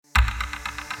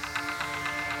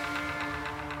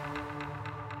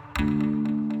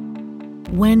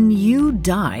When you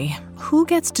die, who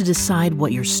gets to decide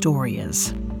what your story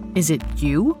is? Is it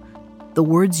you? The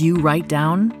words you write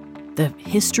down? The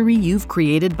history you've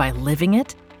created by living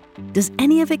it? Does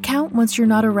any of it count once you're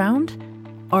not around?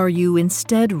 Are you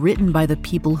instead written by the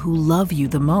people who love you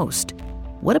the most?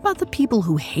 What about the people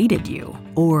who hated you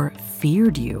or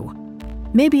feared you?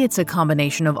 Maybe it's a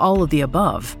combination of all of the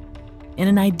above. In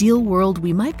an ideal world,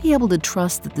 we might be able to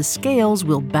trust that the scales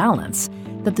will balance,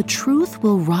 that the truth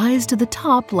will rise to the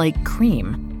top like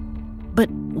cream. But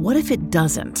what if it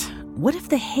doesn't? What if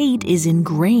the hate is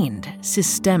ingrained,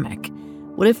 systemic?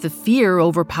 What if the fear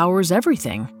overpowers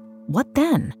everything? What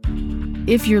then?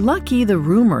 If you're lucky, the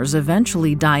rumors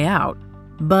eventually die out.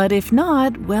 But if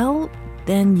not, well,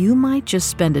 then you might just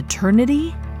spend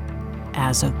eternity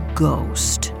as a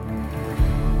ghost.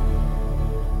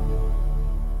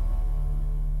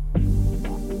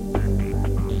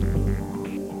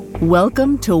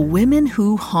 Welcome to Women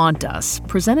Who Haunt Us,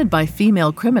 presented by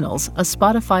Female Criminals, a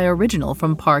Spotify original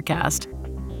from Parcast.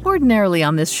 Ordinarily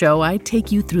on this show, I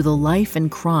take you through the life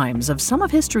and crimes of some of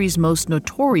history's most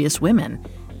notorious women.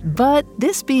 But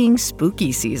this being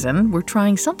spooky season, we're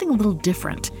trying something a little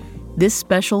different. This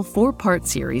special 4-part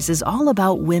series is all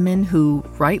about women who,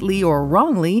 rightly or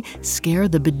wrongly, scare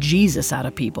the bejesus out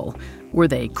of people. Were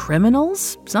they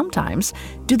criminals? Sometimes.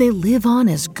 Do they live on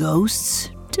as ghosts?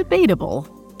 Debatable.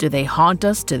 Do they haunt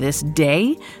us to this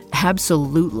day?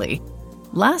 Absolutely.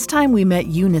 Last time we met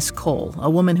Eunice Cole, a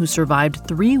woman who survived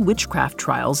 3 witchcraft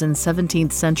trials in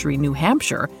 17th century New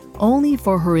Hampshire, only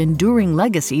for her enduring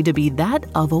legacy to be that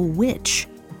of a witch.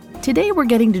 Today we're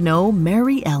getting to know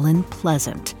Mary Ellen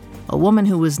Pleasant, a woman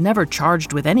who was never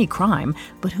charged with any crime,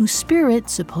 but whose spirit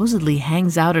supposedly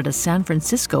hangs out at a San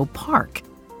Francisco park.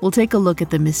 We'll take a look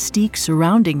at the mystique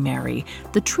surrounding Mary,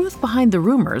 the truth behind the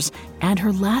rumors, and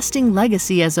her lasting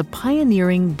legacy as a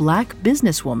pioneering Black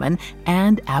businesswoman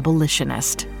and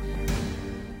abolitionist.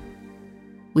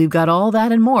 We've got all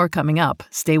that and more coming up.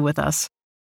 Stay with us.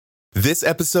 This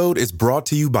episode is brought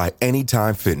to you by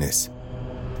Anytime Fitness.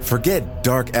 Forget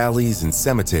dark alleys and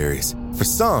cemeteries. For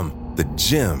some, the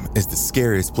gym is the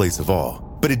scariest place of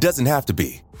all. But it doesn't have to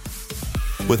be.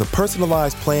 With a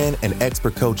personalized plan and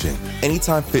expert coaching,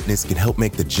 Anytime Fitness can help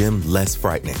make the gym less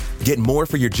frightening. Get more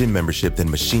for your gym membership than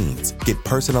machines. Get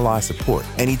personalized support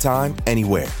anytime,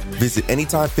 anywhere. Visit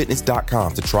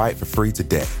AnytimeFitness.com to try it for free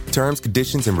today. Terms,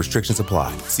 conditions, and restrictions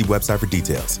apply. See website for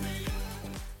details.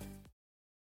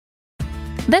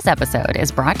 This episode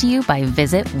is brought to you by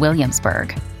Visit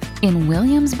Williamsburg. In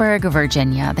Williamsburg,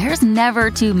 Virginia, there's never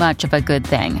too much of a good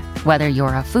thing. Whether you're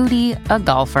a foodie, a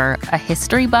golfer, a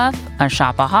history buff, a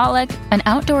shopaholic, an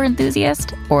outdoor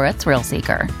enthusiast, or a thrill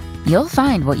seeker, you'll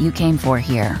find what you came for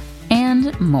here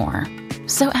and more.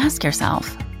 So ask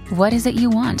yourself, what is it you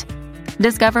want?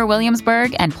 Discover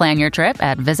Williamsburg and plan your trip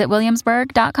at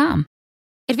visitwilliamsburg.com.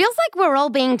 It feels like we're all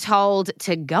being told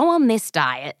to go on this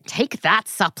diet, take that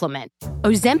supplement.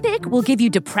 Ozempic will give you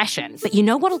depression, but you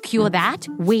know what'll cure that?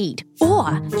 Weed.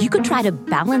 Or you could try to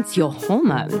balance your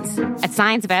hormones. At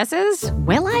Science Versus,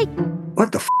 we're like,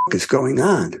 what the f*** is going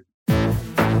on?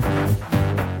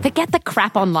 Forget the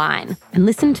crap online and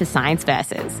listen to Science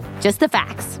Versus. Just the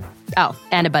facts. Oh,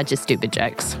 and a bunch of stupid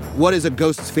jokes. What is a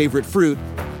ghost's favorite fruit?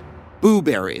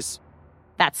 Blueberries.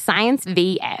 That's Science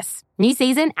VS. New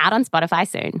season out on Spotify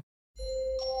soon.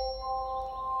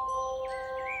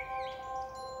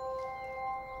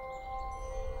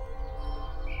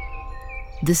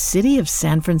 The city of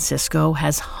San Francisco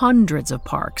has hundreds of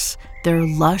parks. They're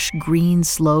lush green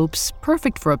slopes,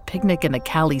 perfect for a picnic in the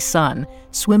Cali sun,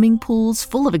 swimming pools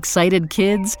full of excited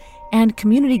kids, and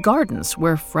community gardens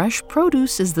where fresh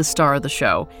produce is the star of the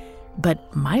show.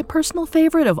 But my personal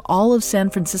favorite of all of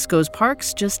San Francisco's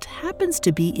parks just happens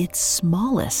to be its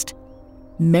smallest.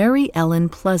 Mary Ellen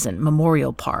Pleasant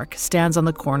Memorial Park stands on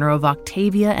the corner of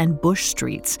Octavia and Bush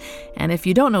Streets, and if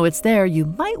you don't know it's there, you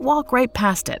might walk right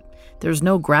past it. There's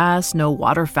no grass, no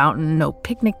water fountain, no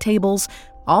picnic tables.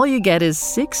 All you get is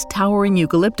 6 towering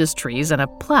eucalyptus trees and a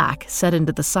plaque set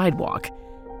into the sidewalk.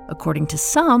 According to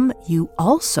some, you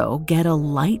also get a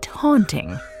light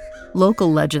haunting.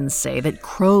 Local legends say that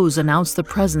crows announce the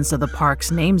presence of the park's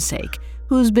namesake,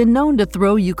 who's been known to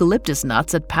throw eucalyptus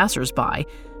nuts at passersby.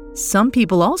 Some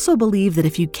people also believe that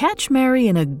if you catch Mary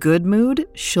in a good mood,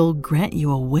 she'll grant you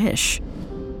a wish.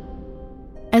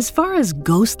 As far as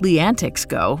ghostly antics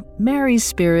go, Mary's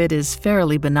spirit is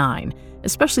fairly benign,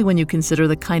 especially when you consider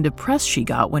the kind of press she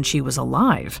got when she was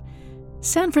alive.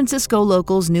 San Francisco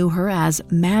locals knew her as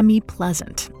Mammy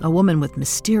Pleasant, a woman with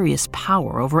mysterious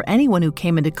power over anyone who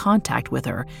came into contact with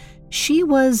her. She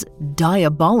was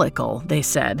diabolical, they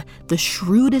said, the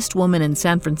shrewdest woman in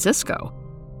San Francisco.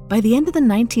 By the end of the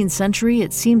 19th century,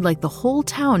 it seemed like the whole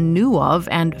town knew of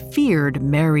and feared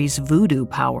Mary's voodoo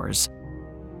powers.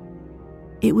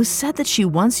 It was said that she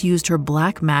once used her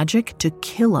black magic to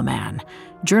kill a man.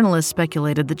 Journalists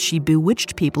speculated that she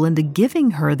bewitched people into giving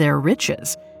her their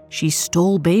riches. She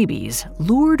stole babies,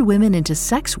 lured women into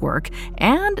sex work,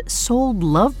 and sold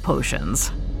love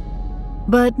potions.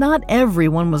 But not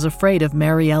everyone was afraid of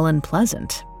Mary Ellen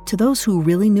Pleasant. To those who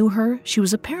really knew her, she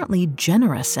was apparently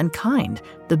generous and kind,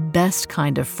 the best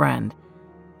kind of friend.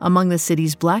 Among the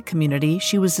city's black community,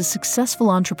 she was a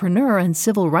successful entrepreneur and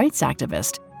civil rights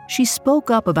activist. She spoke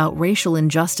up about racial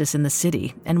injustice in the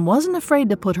city and wasn't afraid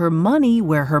to put her money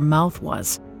where her mouth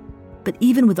was. But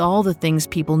even with all the things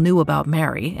people knew about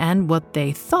Mary and what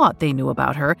they thought they knew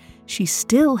about her, she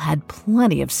still had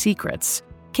plenty of secrets.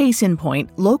 Case in point,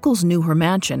 locals knew her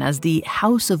mansion as the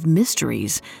House of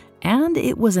Mysteries, and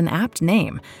it was an apt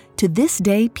name. To this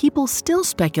day, people still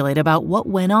speculate about what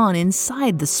went on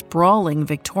inside the sprawling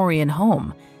Victorian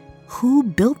home. Who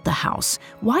built the house?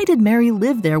 Why did Mary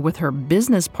live there with her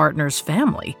business partner's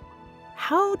family?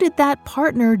 How did that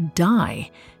partner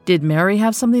die? Did Mary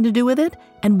have something to do with it?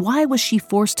 And why was she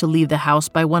forced to leave the house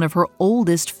by one of her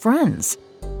oldest friends?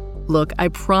 Look, I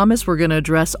promise we're going to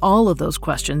address all of those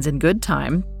questions in good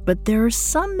time, but there are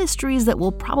some mysteries that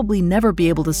we'll probably never be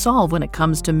able to solve when it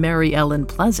comes to Mary Ellen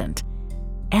Pleasant.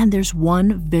 And there's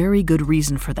one very good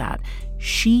reason for that.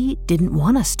 She didn't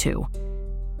want us to.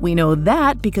 We know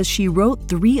that because she wrote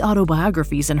 3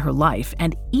 autobiographies in her life,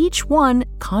 and each one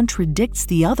contradicts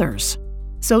the others.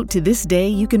 So to this day,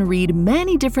 you can read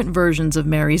many different versions of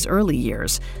Mary's early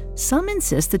years. Some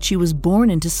insist that she was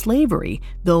born into slavery,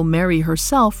 though Mary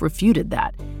herself refuted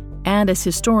that. And as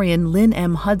historian Lynn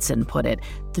M. Hudson put it,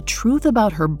 the truth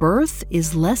about her birth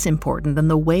is less important than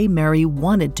the way Mary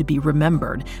wanted to be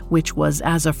remembered, which was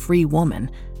as a free woman.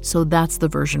 So that's the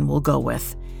version we'll go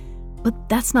with. But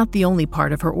that's not the only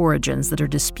part of her origins that are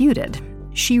disputed.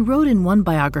 She wrote in one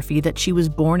biography that she was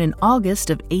born in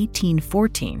August of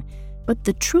 1814. But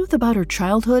the truth about her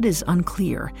childhood is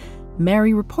unclear.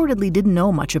 Mary reportedly didn't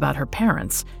know much about her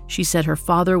parents. She said her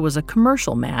father was a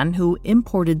commercial man who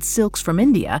imported silks from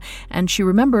India, and she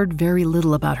remembered very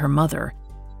little about her mother.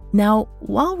 Now,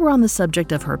 while we're on the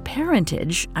subject of her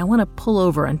parentage, I want to pull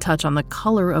over and touch on the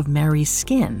color of Mary's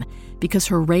skin, because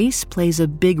her race plays a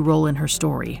big role in her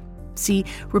story. See,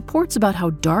 reports about how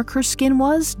dark her skin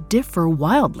was differ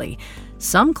wildly.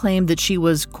 Some claim that she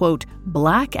was, quote,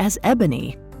 black as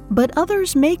ebony, but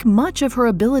others make much of her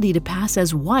ability to pass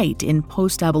as white in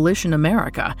post-abolition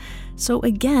America. So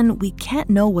again, we can't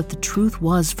know what the truth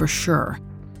was for sure.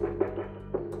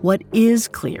 What is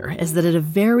clear is that at a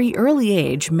very early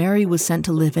age, Mary was sent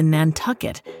to live in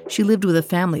Nantucket. She lived with a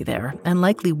family there and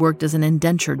likely worked as an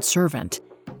indentured servant.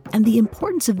 And the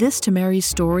importance of this to Mary's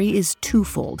story is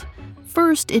twofold.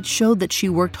 First, it showed that she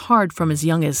worked hard from as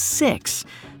young as 6.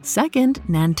 Second,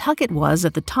 Nantucket was,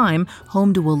 at the time,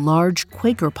 home to a large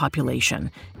Quaker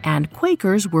population, and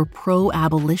Quakers were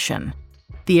pro-abolition.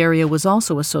 The area was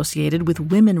also associated with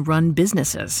women-run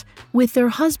businesses. With their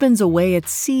husbands away at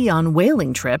sea on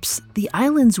whaling trips, the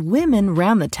island's women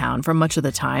ran the town for much of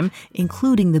the time,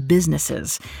 including the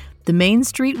businesses. The main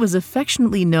street was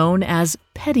affectionately known as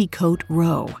Petticoat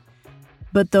Row.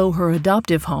 But though her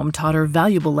adoptive home taught her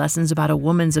valuable lessons about a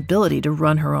woman's ability to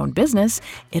run her own business,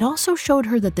 it also showed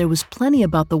her that there was plenty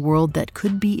about the world that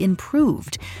could be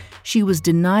improved. She was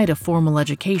denied a formal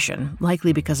education,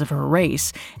 likely because of her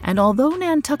race, and although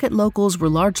Nantucket locals were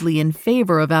largely in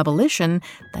favor of abolition,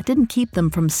 that didn't keep them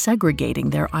from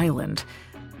segregating their island.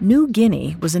 New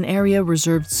Guinea was an area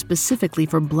reserved specifically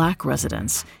for black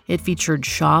residents. It featured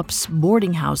shops,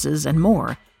 boarding houses, and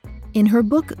more. In her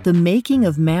book, The Making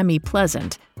of Mammy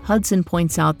Pleasant, Hudson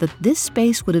points out that this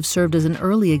space would have served as an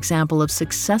early example of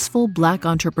successful black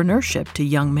entrepreneurship to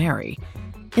young Mary.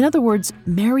 In other words,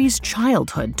 Mary's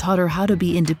childhood taught her how to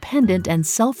be independent and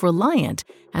self-reliant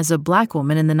as a black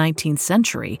woman in the 19th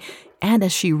century, and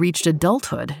as she reached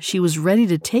adulthood, she was ready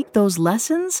to take those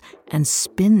lessons and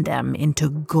spin them into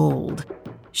gold.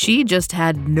 She just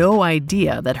had no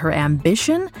idea that her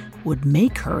ambition would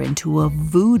make her into a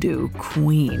voodoo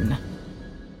queen.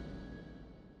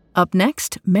 Up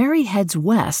next, Mary heads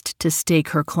west to stake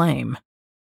her claim.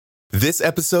 This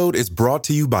episode is brought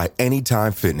to you by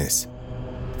Anytime Fitness.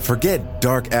 Forget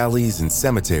dark alleys and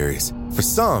cemeteries. For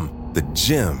some, the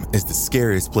gym is the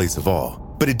scariest place of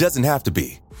all, but it doesn't have to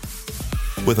be.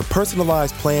 With a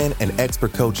personalized plan and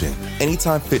expert coaching,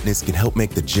 Anytime Fitness can help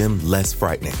make the gym less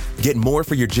frightening. Get more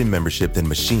for your gym membership than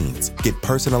machines. Get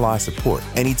personalized support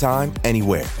anytime,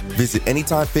 anywhere. Visit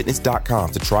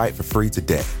AnytimeFitness.com to try it for free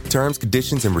today. Terms,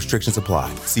 conditions, and restrictions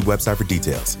apply. See website for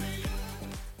details.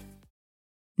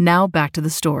 Now back to the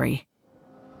story.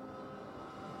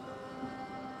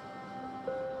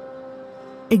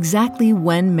 Exactly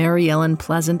when Mary Ellen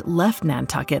Pleasant left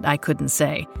Nantucket, I couldn't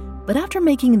say. But after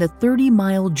making the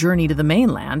 30-mile journey to the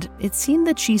mainland, it seemed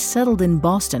that she settled in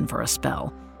Boston for a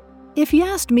spell. If you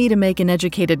asked me to make an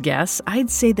educated guess,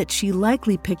 I'd say that she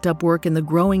likely picked up work in the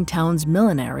growing town's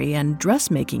millinery and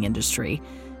dressmaking industry.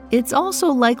 It's also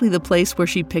likely the place where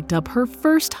she picked up her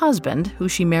first husband, who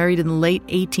she married in the late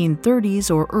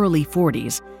 1830s or early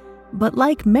 40s. But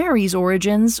like Mary's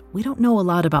origins, we don't know a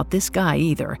lot about this guy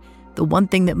either. The one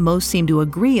thing that most seem to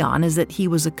agree on is that he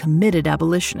was a committed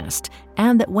abolitionist,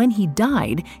 and that when he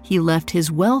died, he left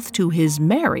his wealth to his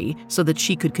Mary so that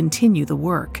she could continue the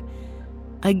work.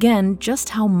 Again, just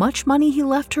how much money he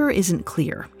left her isn't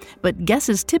clear, but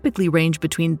guesses typically range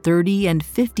between $30,000 and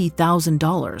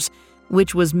 $50,000,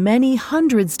 which was many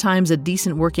hundreds times a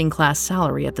decent working-class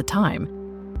salary at the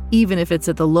time. Even if it's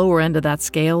at the lower end of that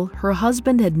scale, her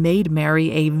husband had made Mary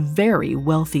a very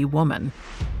wealthy woman.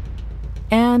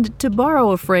 And to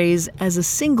borrow a phrase, as a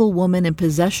single woman in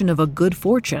possession of a good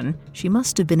fortune, she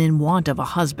must have been in want of a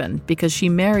husband because she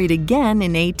married again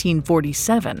in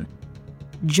 1847.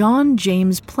 John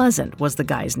James Pleasant was the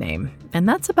guy's name, and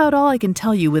that's about all I can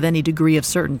tell you with any degree of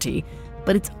certainty,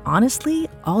 but it's honestly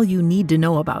all you need to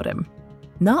know about him.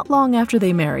 Not long after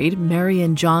they married, Mary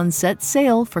and John set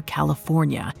sail for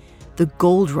California. The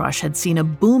gold rush had seen a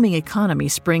booming economy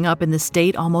spring up in the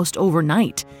state almost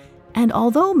overnight. And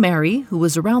although Mary, who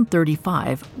was around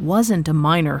 35, wasn't a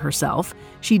miner herself,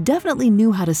 she definitely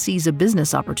knew how to seize a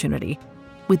business opportunity.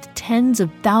 With tens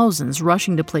of thousands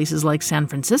rushing to places like San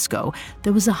Francisco,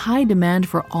 there was a high demand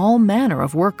for all manner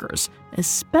of workers,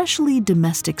 especially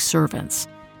domestic servants.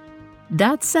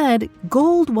 That said,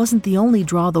 gold wasn't the only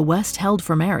draw the West held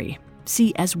for Mary.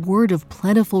 See, as word of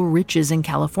plentiful riches in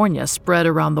California spread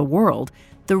around the world,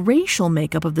 the racial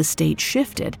makeup of the state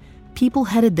shifted. People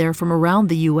headed there from around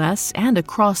the U.S. and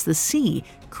across the sea,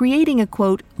 creating a,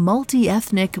 quote,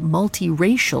 multi-ethnic,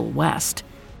 multi-racial West.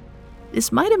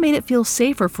 This might have made it feel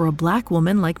safer for a black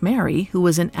woman like Mary, who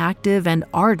was an active and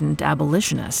ardent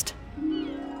abolitionist.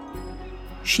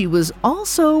 She was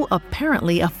also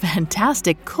apparently a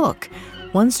fantastic cook.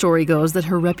 One story goes that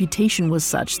her reputation was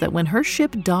such that when her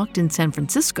ship docked in San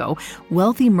Francisco,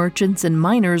 wealthy merchants and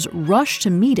miners rushed to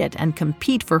meet it and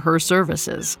compete for her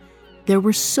services. There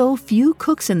were so few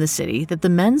cooks in the city that the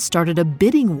men started a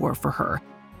bidding war for her.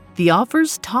 The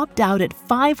offers topped out at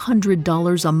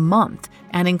 $500 a month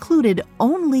and included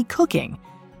only cooking.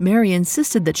 Mary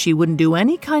insisted that she wouldn't do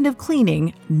any kind of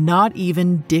cleaning, not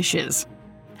even dishes.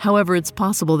 However, it's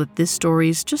possible that this story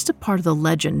is just a part of the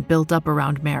legend built up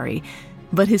around Mary.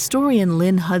 But historian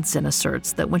Lynn Hudson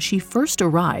asserts that when she first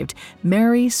arrived,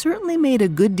 Mary certainly made a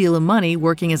good deal of money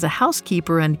working as a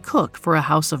housekeeper and cook for a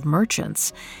house of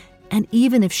merchants. And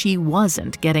even if she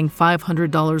wasn't getting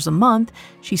 $500 a month,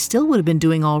 she still would have been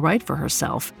doing all right for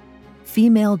herself.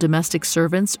 Female domestic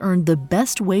servants earned the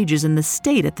best wages in the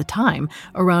state at the time,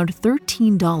 around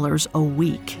 $13 a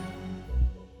week.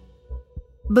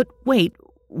 But wait,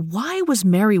 why was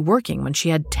Mary working when she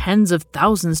had tens of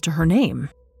thousands to her name?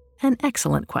 An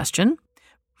excellent question.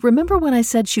 Remember when I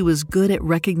said she was good at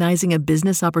recognizing a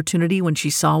business opportunity when she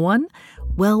saw one?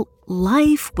 Well,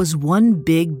 life was one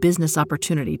big business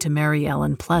opportunity to Mary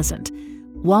Ellen Pleasant.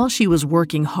 While she was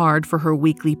working hard for her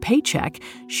weekly paycheck,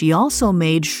 she also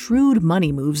made shrewd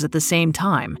money moves at the same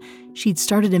time. She'd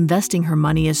started investing her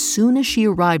money as soon as she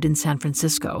arrived in San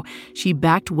Francisco. She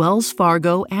backed Wells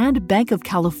Fargo and Bank of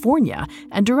California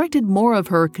and directed more of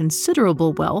her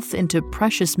considerable wealth into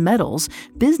precious metals,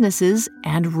 businesses,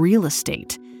 and real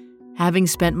estate. Having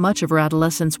spent much of her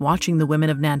adolescence watching the women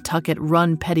of Nantucket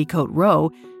run Petticoat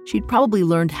Row, she'd probably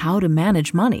learned how to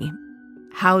manage money,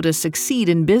 how to succeed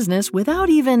in business without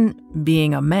even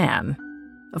being a man.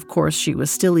 Of course, she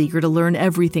was still eager to learn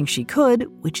everything she could,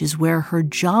 which is where her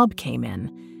job came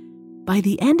in. By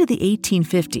the end of the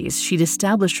 1850s, she'd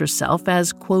established herself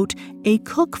as, quote, a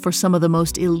cook for some of the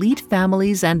most elite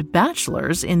families and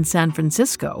bachelors in San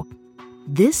Francisco.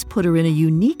 This put her in a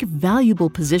unique, valuable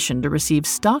position to receive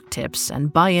stock tips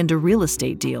and buy into real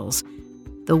estate deals.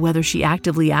 Though whether she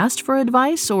actively asked for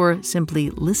advice or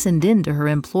simply listened in to her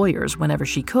employers whenever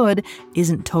she could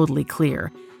isn't totally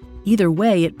clear. Either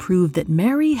way, it proved that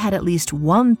Mary had at least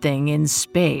one thing in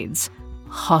spades: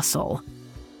 hustle.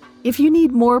 If you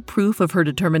need more proof of her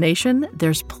determination,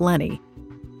 there's plenty.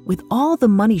 With all the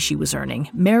money she was earning,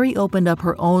 Mary opened up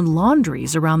her own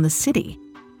laundries around the city.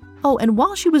 Oh, and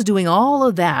while she was doing all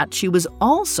of that, she was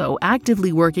also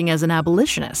actively working as an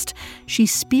abolitionist. She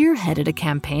spearheaded a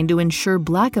campaign to ensure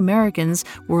Black Americans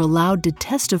were allowed to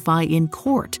testify in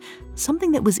court,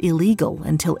 something that was illegal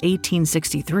until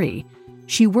 1863.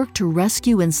 She worked to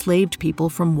rescue enslaved people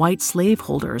from white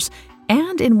slaveholders,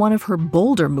 and in one of her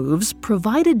bolder moves,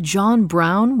 provided John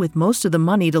Brown with most of the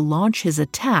money to launch his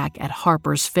attack at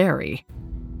Harper's Ferry.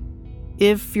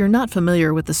 If you're not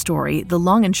familiar with the story, the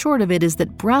long and short of it is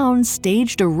that Brown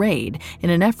staged a raid in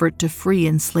an effort to free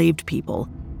enslaved people.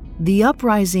 The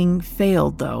uprising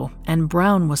failed, though, and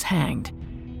Brown was hanged.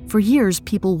 For years,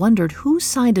 people wondered who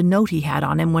signed a note he had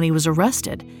on him when he was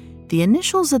arrested. The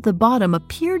initials at the bottom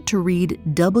appeared to read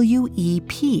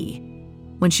W.E.P.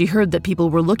 When she heard that people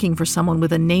were looking for someone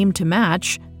with a name to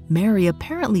match, Mary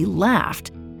apparently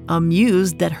laughed,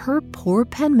 amused that her poor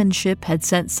penmanship had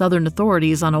sent Southern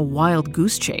authorities on a wild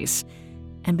goose chase.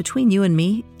 And between you and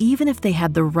me, even if they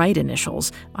had the right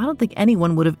initials, I don't think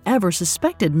anyone would have ever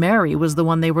suspected Mary was the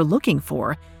one they were looking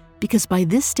for, because by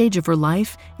this stage of her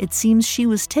life, it seems she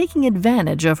was taking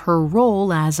advantage of her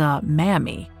role as a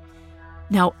mammy.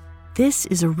 Now, this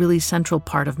is a really central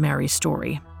part of Mary's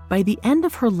story. By the end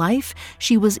of her life,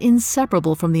 she was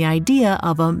inseparable from the idea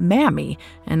of a mammy,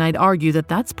 and I'd argue that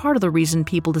that's part of the reason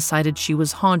people decided she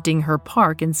was haunting her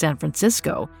park in San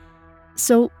Francisco.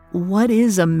 So, what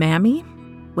is a mammy?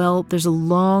 Well, there's a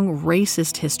long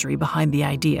racist history behind the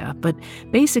idea, but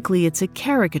basically it's a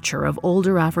caricature of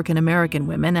older African American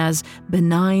women as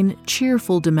benign,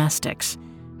 cheerful domestics.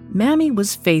 Mammy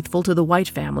was faithful to the white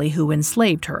family who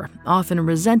enslaved her, often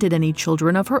resented any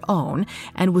children of her own,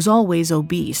 and was always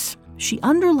obese. She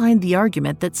underlined the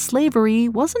argument that slavery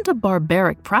wasn't a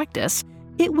barbaric practice,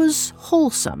 it was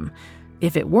wholesome.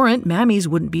 If it weren't, mammies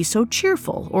wouldn't be so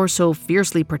cheerful or so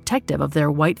fiercely protective of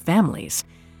their white families.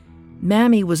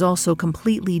 Mammy was also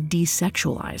completely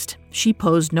desexualized. She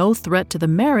posed no threat to the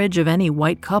marriage of any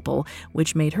white couple,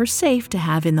 which made her safe to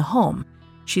have in the home.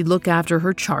 She'd look after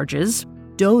her charges,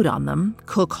 dote on them,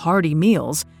 cook hearty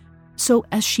meals. So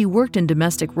as she worked in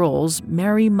domestic roles,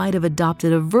 Mary might have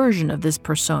adopted a version of this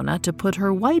persona to put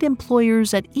her white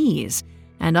employers at ease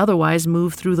and otherwise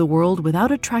move through the world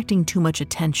without attracting too much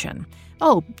attention.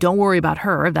 Oh, don't worry about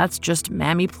her, that's just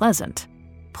Mammy Pleasant.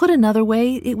 Put another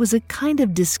way, it was a kind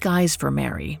of disguise for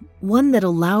Mary, one that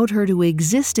allowed her to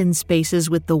exist in spaces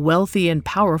with the wealthy and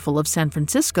powerful of San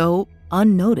Francisco,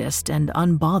 unnoticed and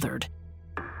unbothered.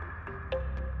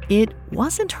 It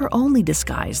wasn't her only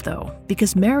disguise, though,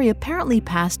 because Mary apparently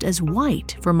passed as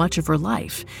white for much of her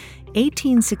life.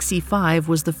 1865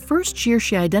 was the first year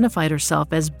she identified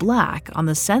herself as black on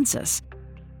the census.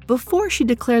 Before she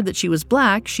declared that she was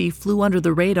black, she flew under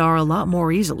the radar a lot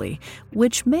more easily,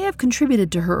 which may have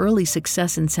contributed to her early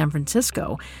success in San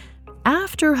Francisco.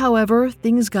 After, however,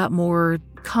 things got more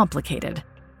complicated.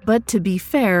 But to be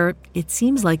fair, it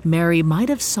seems like Mary might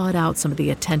have sought out some of the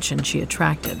attention she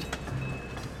attracted.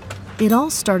 It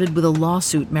all started with a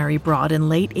lawsuit Mary brought in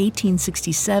late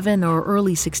 1867 or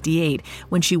early 68,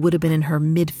 when she would have been in her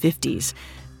mid-50s.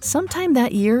 Sometime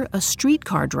that year, a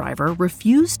streetcar driver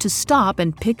refused to stop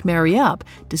and pick Mary up,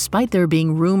 despite there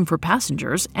being room for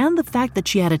passengers and the fact that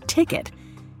she had a ticket.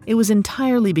 It was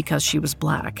entirely because she was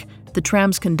black. The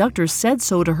tram's conductor said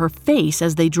so to her face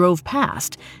as they drove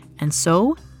past, and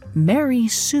so Mary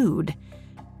sued.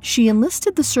 She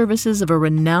enlisted the services of a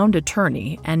renowned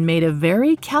attorney and made a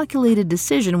very calculated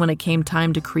decision when it came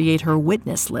time to create her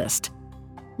witness list.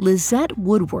 Lizette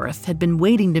Woodworth had been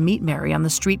waiting to meet Mary on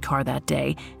the streetcar that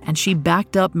day, and she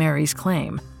backed up Mary's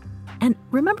claim. And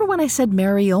remember when I said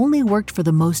Mary only worked for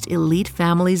the most elite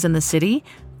families in the city?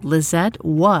 Lizette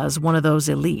was one of those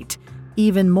elite.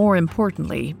 Even more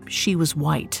importantly, she was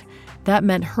white. That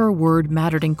meant her word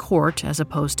mattered in court as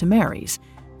opposed to Mary's.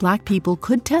 Black people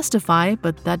could testify,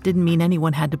 but that didn't mean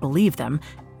anyone had to believe them.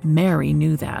 Mary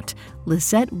knew that.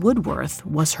 Lizette Woodworth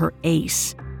was her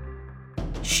ace.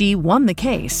 She won the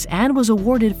case and was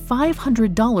awarded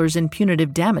 $500 in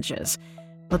punitive damages.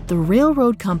 But the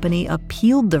railroad company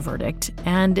appealed the verdict,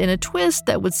 and in a twist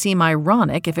that would seem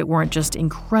ironic if it weren't just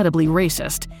incredibly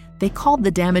racist, they called the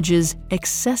damages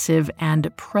excessive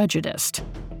and prejudiced.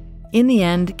 In the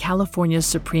end, California's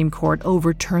Supreme Court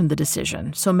overturned the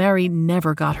decision, so Mary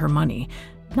never got her money.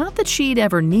 Not that she'd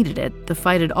ever needed it, the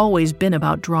fight had always been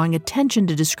about drawing attention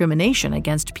to discrimination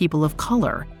against people of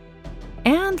color.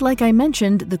 And like I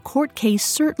mentioned, the court case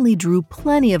certainly drew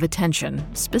plenty of attention,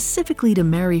 specifically to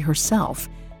Mary herself.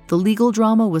 The legal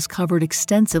drama was covered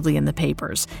extensively in the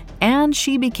papers, and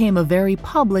she became a very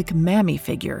public mammy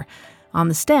figure. On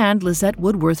the stand, Lizette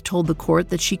Woodworth told the court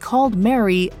that she called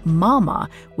Mary Mama,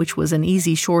 which was an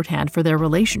easy shorthand for their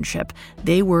relationship.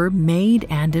 They were maid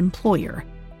and employer.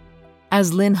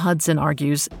 As Lynn Hudson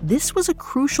argues, this was a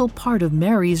crucial part of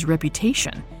Mary's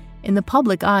reputation. In the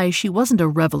public eye, she wasn't a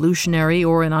revolutionary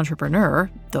or an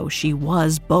entrepreneur, though she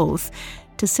was both.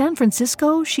 To San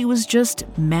Francisco, she was just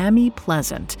Mammy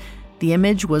Pleasant. The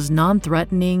image was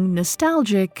non-threatening,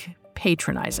 nostalgic,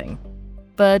 patronizing.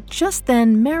 But just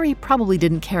then, Mary probably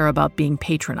didn't care about being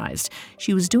patronized.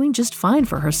 She was doing just fine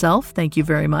for herself, thank you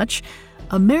very much.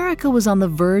 America was on the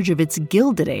verge of its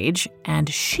Gilded Age, and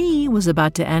she was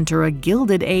about to enter a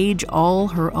Gilded Age all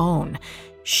her own.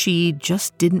 She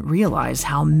just didn't realize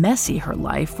how messy her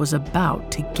life was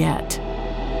about to get.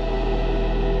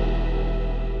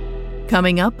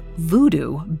 Coming up,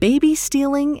 voodoo, baby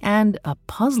stealing, and a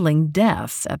puzzling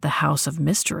death at the House of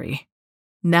Mystery.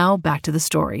 Now back to the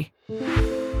story.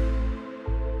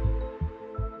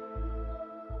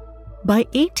 By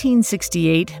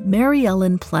 1868, Mary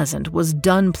Ellen Pleasant was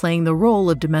done playing the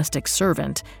role of domestic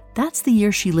servant. That's the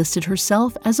year she listed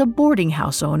herself as a boarding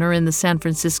house owner in the San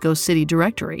Francisco City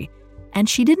Directory. And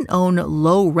she didn't own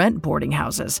low-rent boarding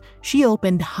houses. She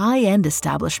opened high-end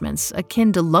establishments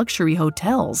akin to luxury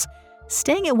hotels.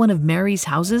 Staying at one of Mary's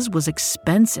houses was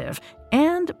expensive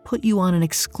and put you on an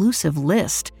exclusive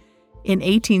list. In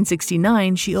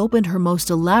 1869, she opened her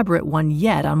most elaborate one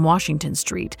yet on Washington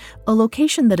Street, a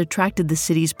location that attracted the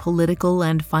city's political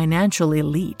and financial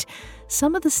elite.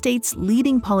 Some of the state's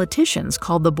leading politicians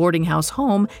called the boarding house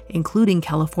home, including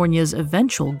California's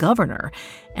eventual governor.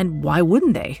 And why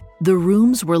wouldn't they? The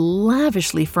rooms were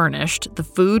lavishly furnished, the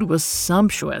food was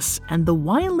sumptuous, and the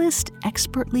wine list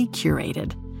expertly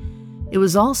curated. It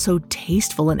was all so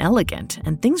tasteful and elegant,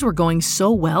 and things were going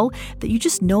so well that you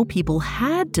just know people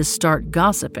had to start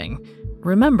gossiping.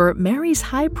 Remember, Mary's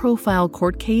high-profile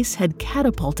court case had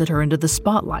catapulted her into the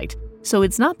spotlight, so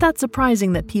it's not that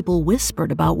surprising that people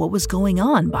whispered about what was going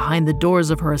on behind the doors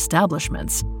of her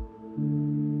establishments.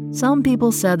 Some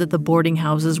people said that the boarding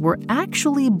houses were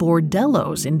actually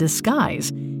bordellos in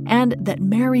disguise, and that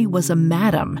Mary was a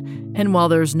madam. And while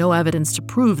there's no evidence to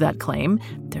prove that claim,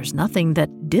 there's nothing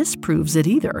that disproves it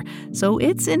either. So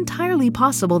it's entirely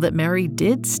possible that Mary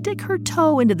did stick her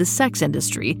toe into the sex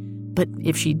industry. But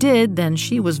if she did, then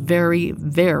she was very,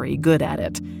 very good at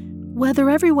it. Whether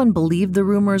everyone believed the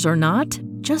rumors or not,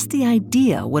 just the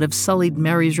idea would have sullied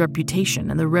Mary's reputation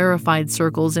in the rarefied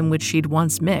circles in which she'd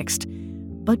once mixed.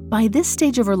 But by this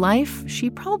stage of her life,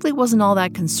 she probably wasn't all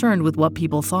that concerned with what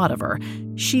people thought of her.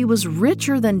 She was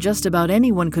richer than just about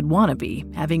anyone could want to be,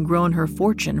 having grown her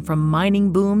fortune from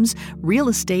mining booms, real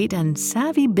estate, and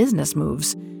savvy business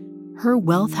moves. Her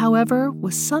wealth, however,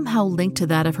 was somehow linked to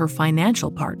that of her financial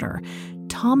partner.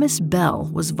 Thomas Bell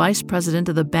was vice president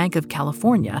of the Bank of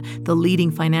California, the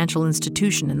leading financial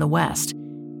institution in the West.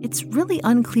 It's really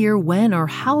unclear when or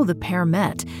how the pair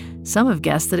met. Some have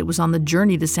guessed that it was on the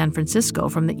journey to San Francisco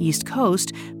from the East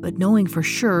Coast, but knowing for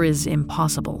sure is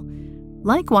impossible.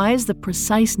 Likewise, the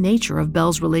precise nature of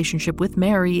Bell's relationship with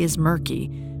Mary is murky,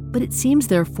 but it seems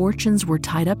their fortunes were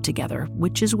tied up together,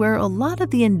 which is where a lot of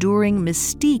the enduring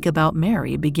mystique about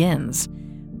Mary begins.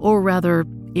 Or rather,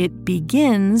 it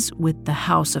begins with the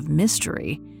House of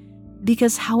Mystery.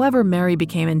 Because however Mary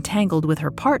became entangled with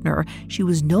her partner, she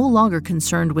was no longer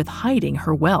concerned with hiding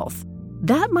her wealth.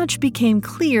 That much became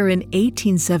clear in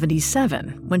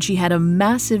 1877, when she had a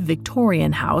massive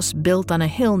Victorian house built on a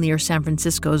hill near San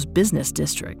Francisco's business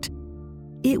district.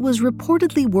 It was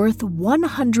reportedly worth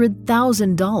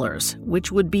 $100,000,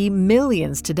 which would be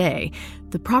millions today.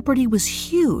 The property was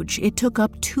huge. It took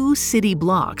up 2 city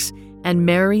blocks, and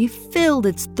Mary filled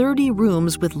its 30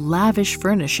 rooms with lavish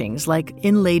furnishings like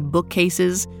inlaid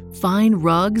bookcases, fine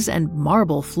rugs, and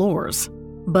marble floors.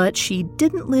 But she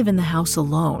didn't live in the house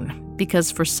alone,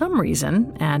 because for some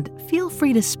reason, and feel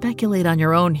free to speculate on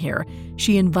your own here,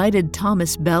 she invited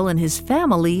Thomas Bell and his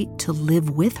family to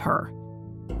live with her.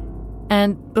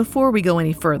 And before we go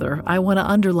any further, I want to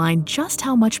underline just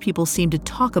how much people seem to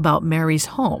talk about Mary's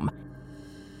home.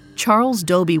 Charles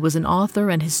Dobie was an author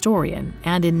and historian,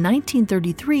 and in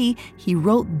 1933, he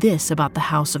wrote this about the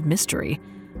House of Mystery.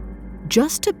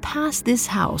 "Just to pass this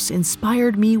house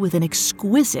inspired me with an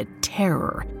exquisite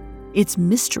terror. Its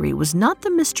mystery was not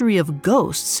the mystery of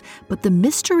ghosts, but the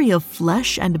mystery of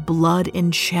flesh and blood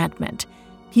enchantment.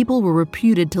 People were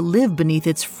reputed to live beneath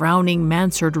its frowning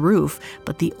mansard roof,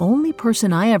 but the only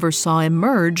person I ever saw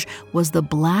emerge was the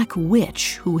Black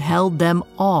Witch who held them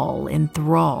all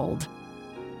enthralled."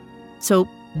 So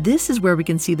this is where we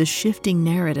can see the shifting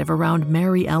narrative around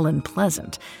Mary Ellen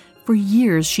Pleasant. For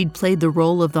years, she'd played the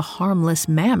role of the harmless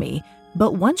mammy,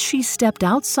 but once she stepped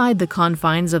outside the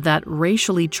confines of that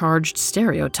racially charged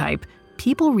stereotype,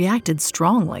 people reacted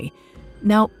strongly.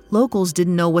 Now, locals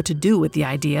didn't know what to do with the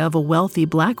idea of a wealthy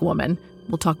black woman.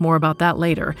 We'll talk more about that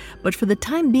later, but for the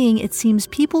time being, it seems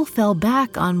people fell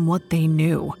back on what they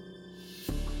knew.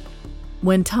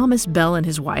 When Thomas Bell and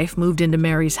his wife moved into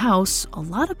Mary's house, a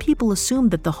lot of people assumed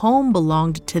that the home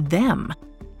belonged to them.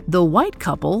 The white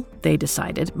couple, they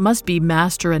decided, must be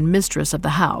master and mistress of the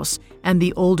house, and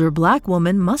the older black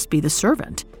woman must be the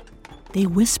servant. They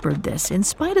whispered this in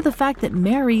spite of the fact that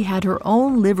Mary had her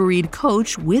own liveried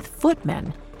coach with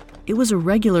footmen. It was a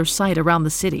regular sight around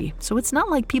the city, so it's not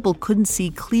like people couldn't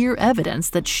see clear evidence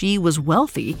that she was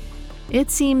wealthy. It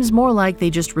seems more like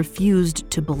they just refused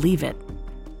to believe it.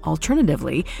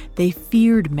 Alternatively, they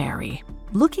feared Mary.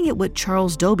 Looking at what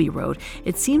Charles Dobie wrote,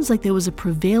 it seems like there was a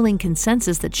prevailing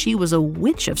consensus that she was a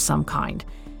witch of some kind.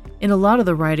 In a lot of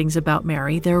the writings about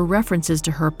Mary, there are references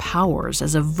to her powers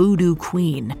as a voodoo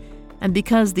queen. And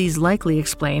because these likely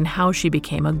explain how she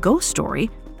became a ghost story,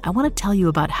 I want to tell you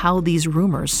about how these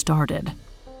rumors started.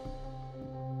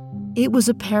 It was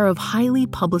a pair of highly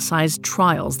publicized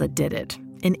trials that did it.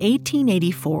 In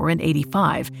 1884 and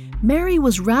 85, Mary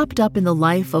was wrapped up in the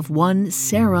life of one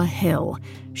Sarah Hill.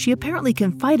 She apparently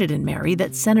confided in Mary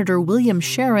that Senator William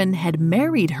Sharon had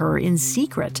married her in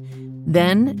secret,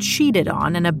 then cheated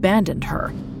on and abandoned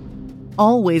her.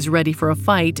 Always ready for a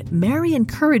fight, Mary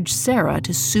encouraged Sarah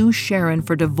to sue Sharon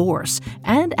for divorce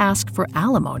and ask for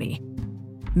alimony.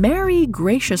 Mary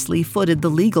graciously footed the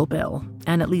legal bill,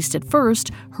 and at least at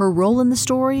first, her role in the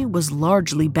story was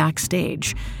largely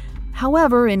backstage.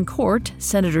 However, in court,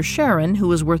 Senator Sharon, who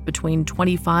was worth between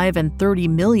 $25 and $30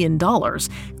 million,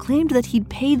 claimed that he'd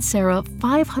paid Sarah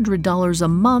 $500 a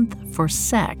month for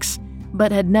sex,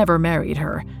 but had never married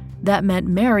her. That meant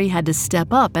Mary had to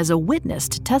step up as a witness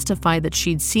to testify that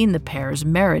she'd seen the pair's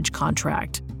marriage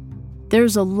contract.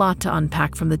 There's a lot to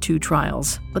unpack from the two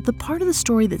trials, but the part of the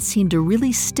story that seemed to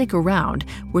really stick around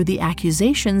were the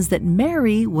accusations that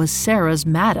Mary was Sarah's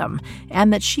madam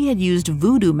and that she had used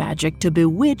voodoo magic to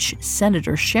bewitch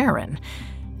Senator Sharon.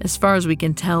 As far as we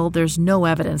can tell, there's no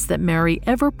evidence that Mary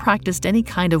ever practiced any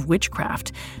kind of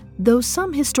witchcraft, though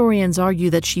some historians argue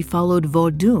that she followed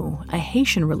Vodou, a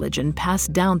Haitian religion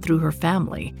passed down through her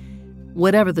family.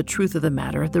 Whatever the truth of the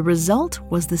matter, the result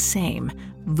was the same.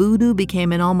 Voodoo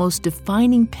became an almost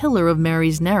defining pillar of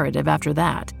Mary's narrative after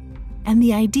that. And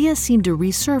the idea seemed to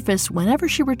resurface whenever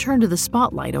she returned to the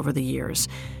spotlight over the years.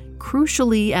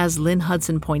 Crucially, as Lynn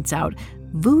Hudson points out,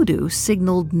 voodoo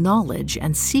signaled knowledge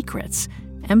and secrets,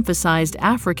 emphasized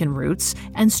African roots,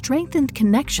 and strengthened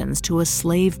connections to a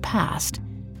slave past.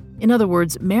 In other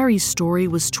words, Mary's story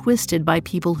was twisted by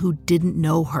people who didn't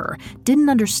know her, didn't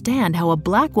understand how a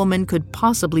black woman could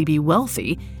possibly be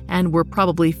wealthy, and were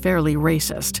probably fairly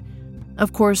racist.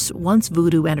 Of course, once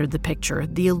voodoo entered the picture,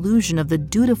 the illusion of the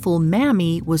dutiful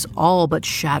mammy was all but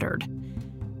shattered.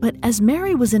 But as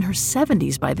Mary was in her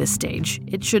 70s by this stage,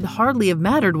 it should hardly have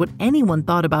mattered what anyone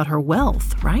thought about her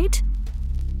wealth, right?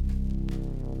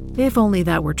 If only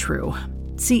that were true.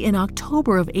 See, in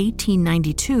October of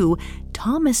 1892,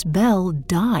 Thomas Bell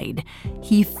died.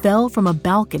 He fell from a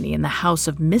balcony in the House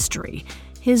of Mystery.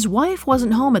 His wife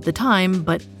wasn't home at the time,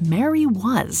 but Mary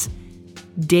was.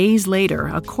 Days later,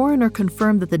 a coroner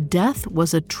confirmed that the death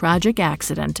was a tragic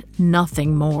accident,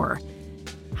 nothing more.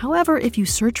 However, if you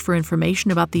search for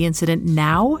information about the incident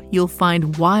now, you'll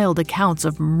find wild accounts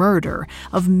of murder,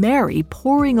 of Mary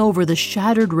poring over the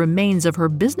shattered remains of her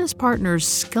business partner's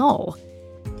skull.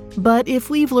 But if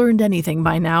we've learned anything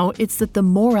by now, it's that the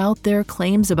more out there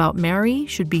claims about Mary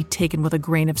should be taken with a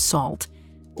grain of salt.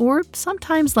 Or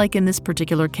sometimes, like in this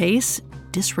particular case,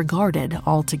 disregarded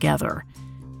altogether.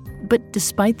 But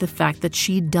despite the fact that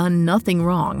she'd done nothing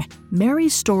wrong,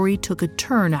 Mary's story took a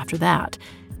turn after that.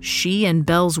 She and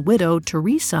Bell's widow,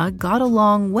 Teresa, got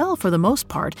along well for the most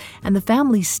part, and the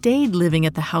family stayed living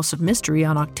at the House of Mystery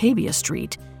on Octavia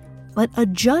Street. But a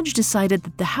judge decided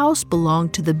that the house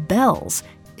belonged to the Bells,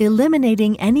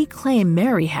 eliminating any claim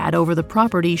Mary had over the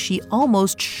property she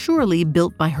almost surely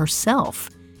built by herself.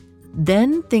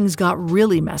 Then things got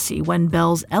really messy when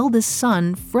Bell's eldest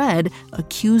son, Fred,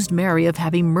 accused Mary of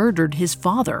having murdered his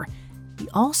father. He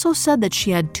also said that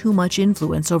she had too much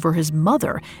influence over his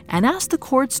mother and asked the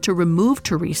courts to remove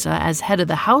Teresa as head of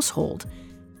the household.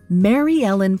 Mary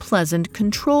Ellen Pleasant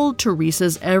controlled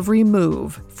Teresa's every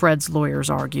move, Fred's lawyers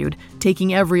argued,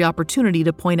 taking every opportunity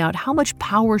to point out how much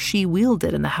power she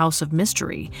wielded in the House of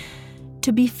Mystery.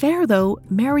 To be fair, though,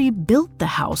 Mary built the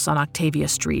house on Octavia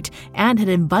Street and had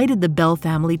invited the Bell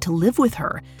family to live with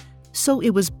her, so it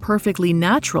was perfectly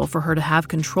natural for her to have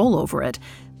control over it.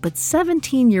 But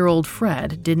 17-year-old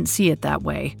Fred didn't see it that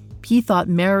way. He thought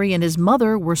Mary and his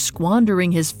mother were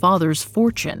squandering his father's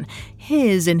fortune,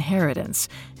 his inheritance,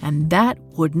 and that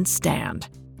wouldn't stand.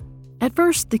 At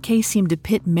first, the case seemed to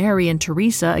pit Mary and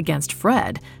Teresa against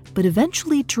Fred, but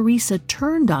eventually Teresa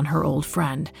turned on her old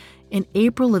friend. In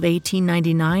April of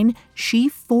 1899, she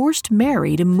forced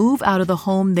Mary to move out of the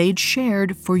home they'd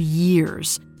shared for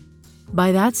years.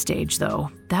 By that stage,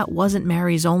 though, that wasn't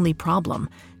Mary's only problem.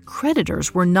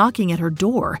 Creditors were knocking at her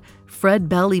door. Fred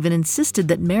Bell even insisted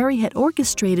that Mary had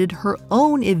orchestrated her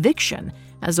own eviction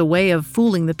as a way of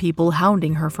fooling the people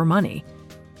hounding her for money.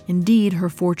 Indeed, her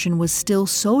fortune was still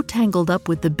so tangled up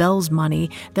with the Bells' money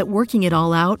that working it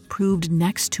all out proved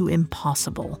next to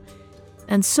impossible.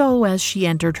 And so, as she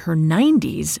entered her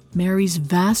 90s, Mary's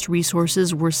vast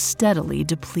resources were steadily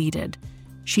depleted.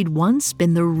 She'd once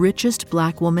been the richest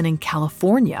black woman in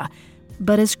California,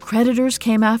 but as creditors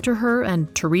came after her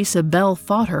and Teresa Bell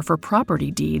fought her for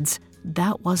property deeds,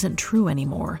 that wasn't true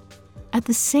anymore. At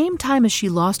the same time as she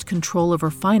lost control of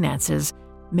her finances,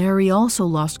 Mary also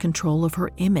lost control of her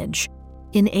image.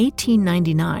 In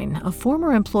 1899, a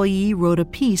former employee wrote a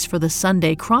piece for the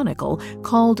Sunday Chronicle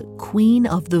called Queen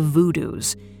of the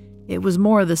Voodoos. It was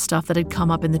more of the stuff that had come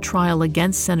up in the trial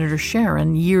against Senator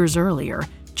Sharon years earlier,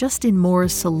 just in more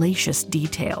salacious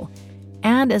detail.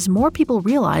 And as more people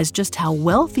realized just how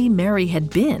wealthy Mary had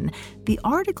been, the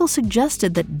article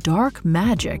suggested that dark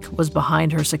magic was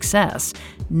behind her success,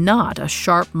 not a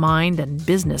sharp mind and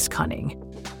business cunning.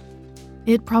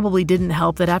 It probably didn't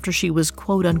help that after she was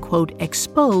quote-unquote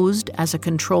exposed as a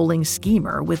controlling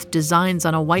schemer with designs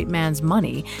on a white man's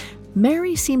money,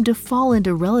 Mary seemed to fall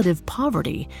into relative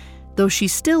poverty. Though she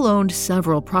still owned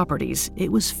several properties,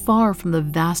 it was far from the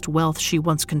vast wealth she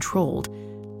once controlled.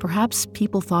 Perhaps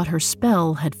people thought her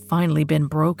spell had finally been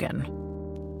broken.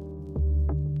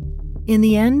 In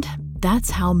the end,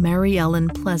 that's how Mary Ellen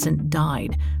Pleasant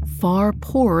died, far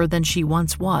poorer than she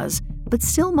once was, but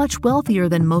still much wealthier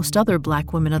than most other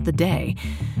black women of the day.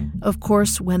 Of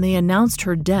course, when they announced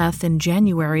her death in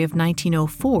January of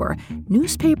 1904,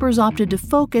 newspapers opted to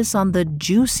focus on the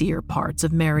juicier parts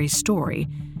of Mary's story.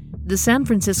 The San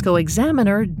Francisco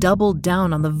Examiner doubled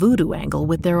down on the voodoo angle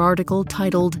with their article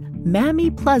titled, "Mammy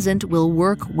Pleasant Will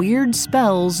Work Weird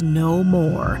Spells No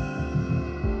More."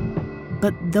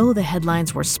 But though the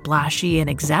headlines were splashy and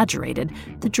exaggerated,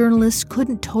 the journalists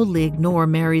couldn't totally ignore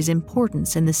Mary's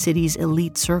importance in the city's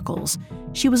elite circles.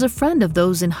 She was a friend of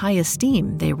those in high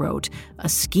esteem, they wrote, a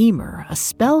schemer, a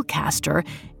spellcaster,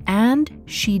 and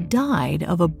she died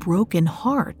of a broken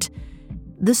heart.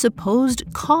 The supposed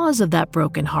cause of that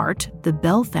broken heart, the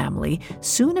Bell family,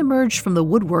 soon emerged from the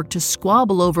woodwork to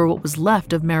squabble over what was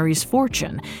left of Mary's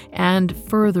fortune and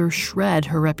further shred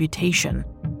her reputation.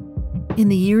 In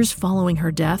the years following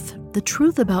her death, the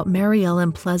truth about Mary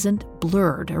Ellen Pleasant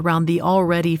blurred around the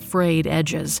already frayed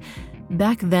edges.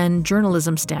 Back then,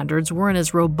 journalism standards weren't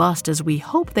as robust as we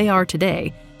hope they are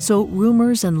today, so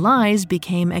rumors and lies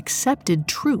became accepted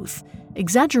truth.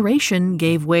 Exaggeration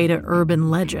gave way to urban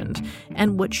legend,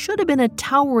 and what should have been a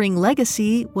towering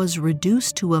legacy was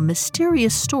reduced to a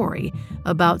mysterious story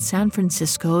about San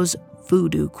Francisco's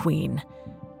voodoo queen.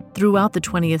 Throughout the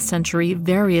 20th century,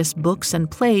 various books and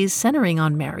plays centering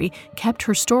on Mary kept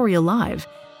her story alive,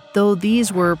 though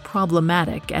these were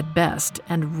problematic at best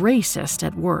and racist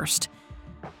at worst.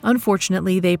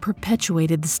 Unfortunately, they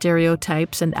perpetuated the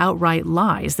stereotypes and outright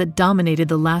lies that dominated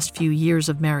the last few years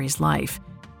of Mary's life.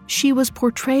 She was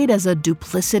portrayed as a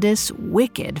duplicitous,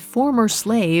 wicked former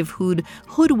slave who'd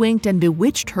hoodwinked and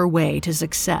bewitched her way to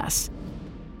success.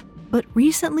 But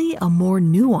recently, a more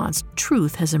nuanced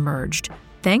truth has emerged.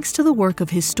 Thanks to the work of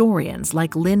historians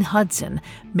like Lynn Hudson,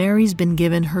 Mary's been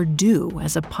given her due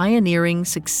as a pioneering,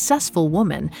 successful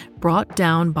woman brought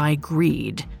down by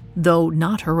greed, though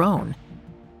not her own.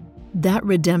 That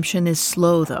redemption is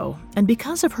slow, though, and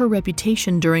because of her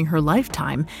reputation during her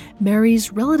lifetime,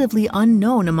 Mary's relatively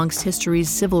unknown amongst history's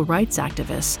civil rights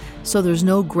activists, so there's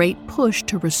no great push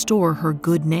to restore her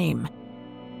good name.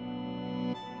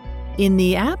 In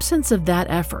the absence of that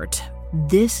effort,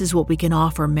 this is what we can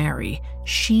offer Mary.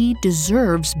 She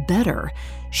deserves better.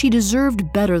 She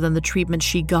deserved better than the treatment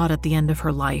she got at the end of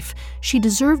her life. She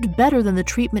deserved better than the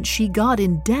treatment she got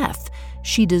in death.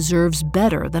 She deserves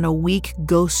better than a weak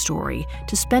ghost story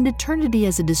to spend eternity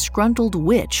as a disgruntled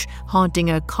witch haunting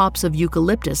a copse of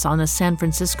eucalyptus on a San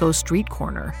Francisco street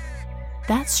corner.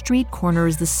 That street corner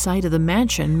is the site of the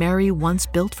mansion Mary once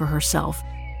built for herself.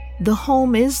 The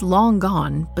home is long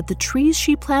gone, but the trees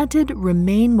she planted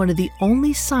remain one of the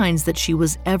only signs that she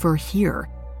was ever here.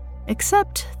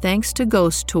 Except, thanks to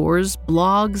ghost tours,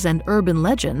 blogs, and urban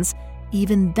legends,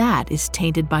 even that is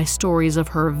tainted by stories of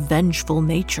her vengeful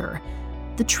nature.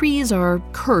 The trees are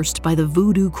cursed by the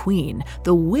voodoo queen,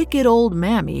 the wicked old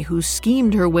mammy who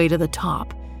schemed her way to the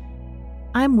top.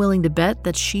 I'm willing to bet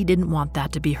that she didn't want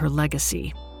that to be her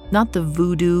legacy. Not the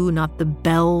voodoo, not the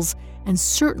bells, and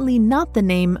certainly not the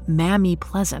name Mammy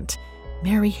Pleasant.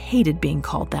 Mary hated being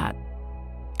called that.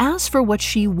 As for what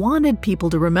she wanted people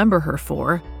to remember her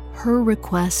for, her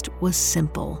request was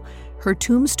simple. Her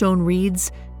tombstone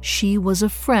reads, "She was a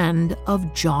friend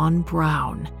of John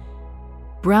Brown."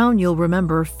 Brown, you'll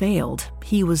remember, failed.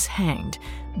 He was hanged.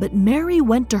 But Mary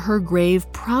went to her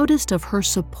grave proudest of her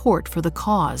support for the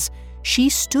cause. She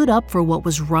stood up for what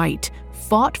was right,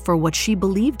 fought for what she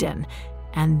believed in,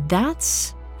 and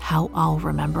that's how I'll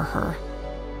remember her.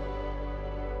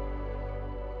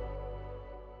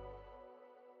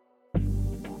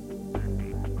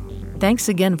 Thanks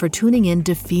again for tuning in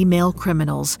to Female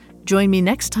Criminals. Join me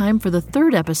next time for the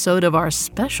third episode of our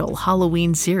special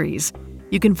Halloween series.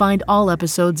 You can find all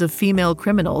episodes of Female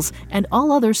Criminals and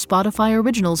all other Spotify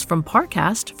originals from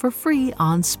Parcast for free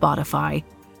on Spotify.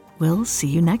 We'll see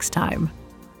you next time.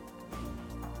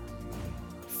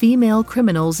 Female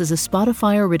Criminals is a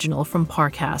Spotify original from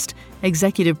Parcast.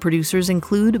 Executive producers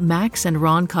include Max and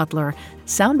Ron Cutler.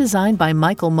 Sound design by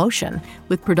Michael Motion,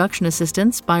 with production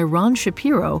assistance by Ron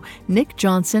Shapiro, Nick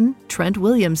Johnson, Trent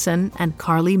Williamson, and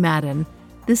Carly Madden.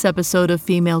 This episode of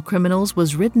Female Criminals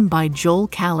was written by Joel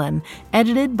Callan,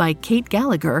 edited by Kate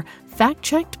Gallagher,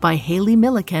 fact-checked by Haley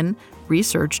Milliken,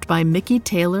 researched by Mickey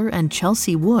Taylor and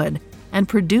Chelsea Wood, and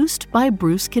produced by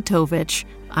Bruce Kitovich.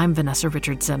 I'm Vanessa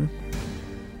Richardson.